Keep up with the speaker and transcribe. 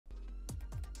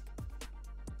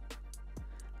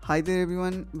Hi there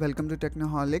everyone, welcome to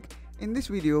Technoholic. In this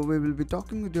video we will be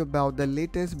talking with you about the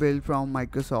latest build from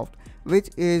Microsoft,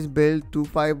 which is build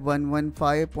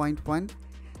 25115.1,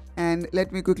 and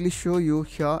let me quickly show you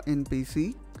here in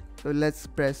PC. So let's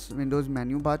press Windows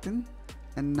menu button,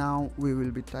 and now we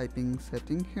will be typing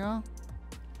setting here.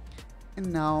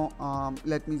 And now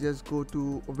let me just go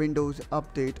to Windows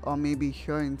Update, or maybe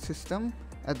here in System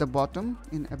at the bottom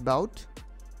in About.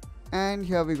 And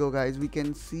here we go guys, we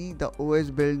can see the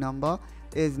OS build number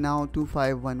is now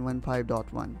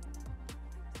 25115.1,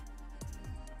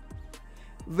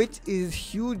 which is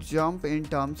huge jump in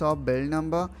terms of build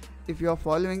number. If you are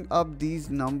following up these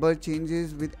number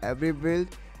changes with every build,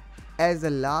 as the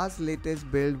latest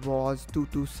build was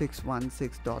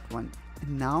 22616.1,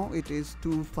 now it is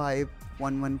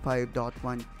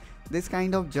 25115.1. This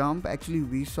kind of jump actually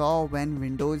we saw when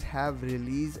Windows have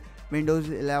released Windows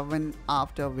 11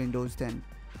 after Windows 10.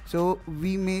 So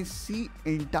we may see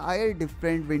entire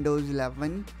different Windows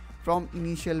 11 from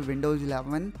initial Windows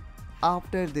 11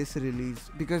 after this release,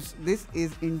 because this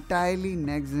is entirely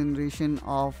next generation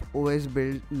of OS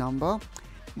build number.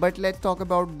 But let's talk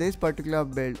about this particular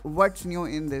build. What's new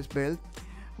in this build,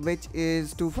 which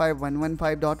is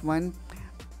 25115.1?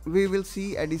 We will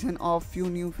see addition of few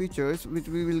new features which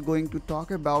we will going to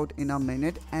talk about in a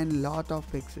minute, and lot of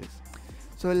fixes.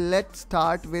 So let's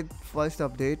start with first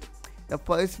update. The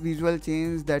first visual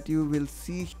change that you will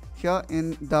see here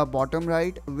in the bottom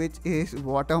right, which is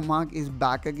Watermark is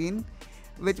back again,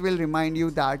 which will remind you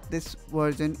that this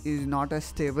version is not a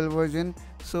stable version,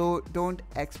 so don't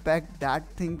expect that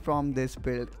thing from this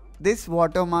build. This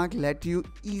watermark let you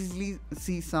easily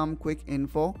see some quick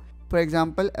info, for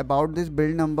example about this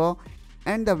build number,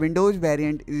 and the Windows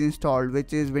variant is installed,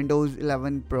 which is Windows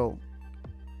 11 Pro.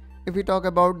 If we talk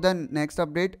about the next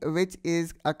update, which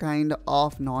is a kind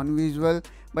of non-visual,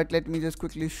 but let me just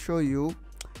quickly show you.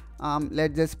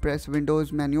 Let's just press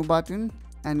Windows menu button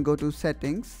and go to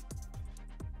settings.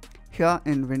 Here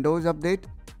in Windows Update,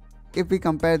 if we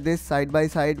compare this side by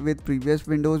side with previous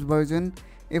Windows version,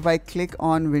 if I click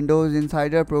on Windows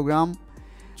Insider program,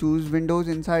 choose Windows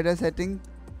Insider setting,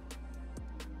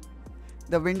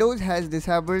 the Windows has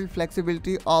disabled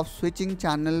flexibility of switching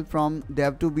channel from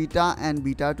dev to beta and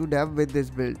beta to dev with this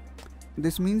build.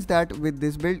 This means that with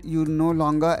this build you're no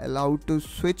longer allowed to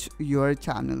switch your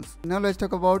channels. Now let's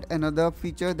talk about another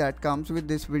feature that comes with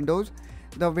this Windows.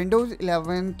 The Windows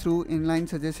 11 through inline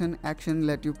suggestion action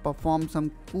let you perform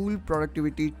some cool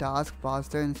productivity tasks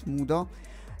faster and smoother.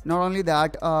 Not only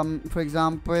that, for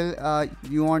example,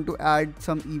 you want to add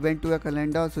some event to your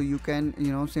calendar, so you can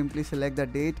simply select the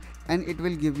date and it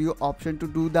will give you option to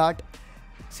do that.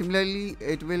 Similarly,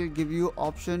 it will give you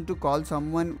option to call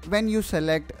someone when you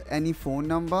select any phone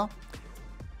number,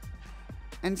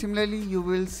 and similarly you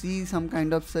will see some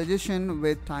kind of suggestion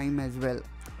with time as well.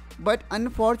 But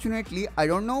unfortunately, I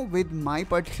don't know, with my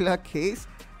particular case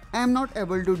I am not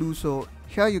able to do so.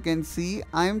 Here you can see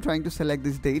I am trying to select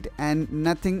this date and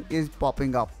nothing is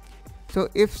popping up. So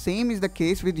if same is the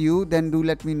case with you, then do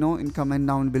let me know in comment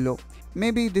down below.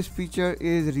 Maybe this feature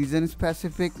is region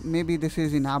specific, maybe this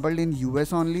is enabled in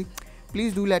US only.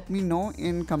 Please do let me know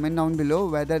in comment down below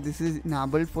whether this is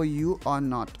enabled for you or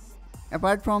not.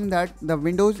 Apart from that, the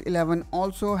Windows 11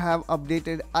 also have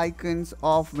updated icons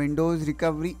of Windows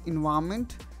recovery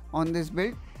environment on this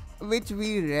build, which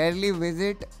we rarely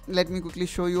visit. Let me quickly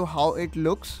show you how it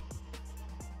looks.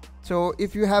 So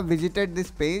if you have visited this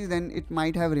page, then it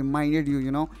might have reminded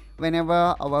you,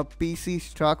 whenever our PC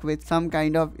struck with some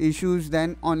kind of issues,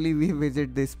 then only we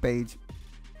visit this page.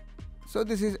 So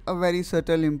this is a very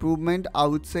subtle improvement, I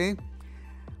would say.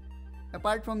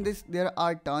 Apart from this, there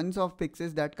are tons of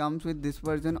fixes that comes with this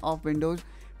version of Windows.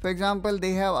 For example,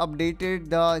 they have updated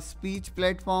the speech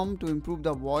platform to improve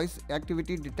the voice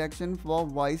activity detection for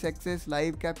voice access,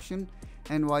 live caption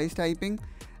and voice typing.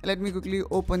 Let me quickly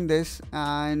open this,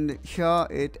 and here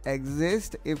it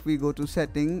exists. If we go to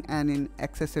setting and in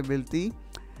accessibility,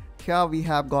 here we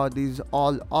have got these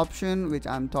all option which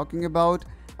I'm talking about.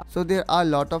 So there are a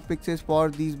lot of fixes for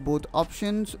these both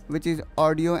options, which is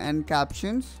audio and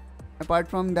captions. Apart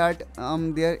from that,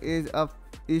 there is a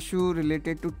issue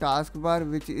related to taskbar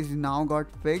which is now got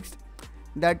fixed,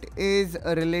 that is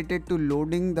related to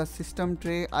loading the system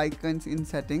tray icons in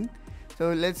setting.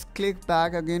 So let's click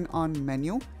back again on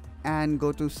menu and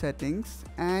go to settings,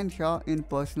 and here in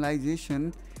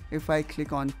personalization, if I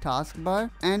click on taskbar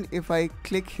and if I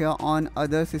click here on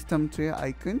other system tray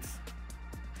icons,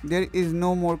 there is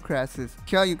no more crashes.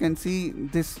 Here you can see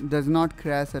this does not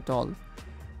crash at all.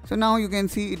 So now you can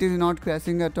see it is not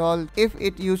crashing at all. If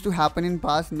it used to happen in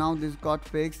past, now this got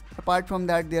fixed. Apart from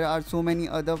that, there are so many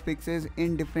other fixes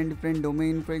in different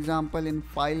domain. For example, in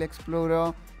File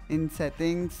Explorer, in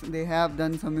settings, they have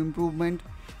done some improvement.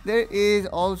 There is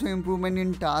also improvement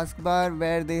in taskbar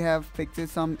where they have fixed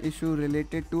some issue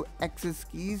related to access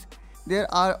keys.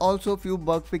 There are also few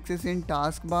bug fixes in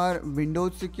taskbar,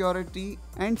 Windows security,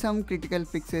 and some critical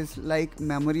fixes like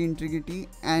memory integrity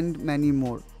and many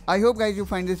more. I hope guys you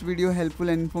find this video helpful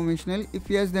and informational. If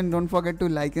yes, then don't forget to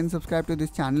like and subscribe to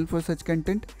this channel for such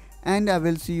content, and I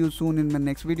will see you soon in my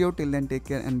next video. Till then, take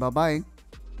care and bye bye.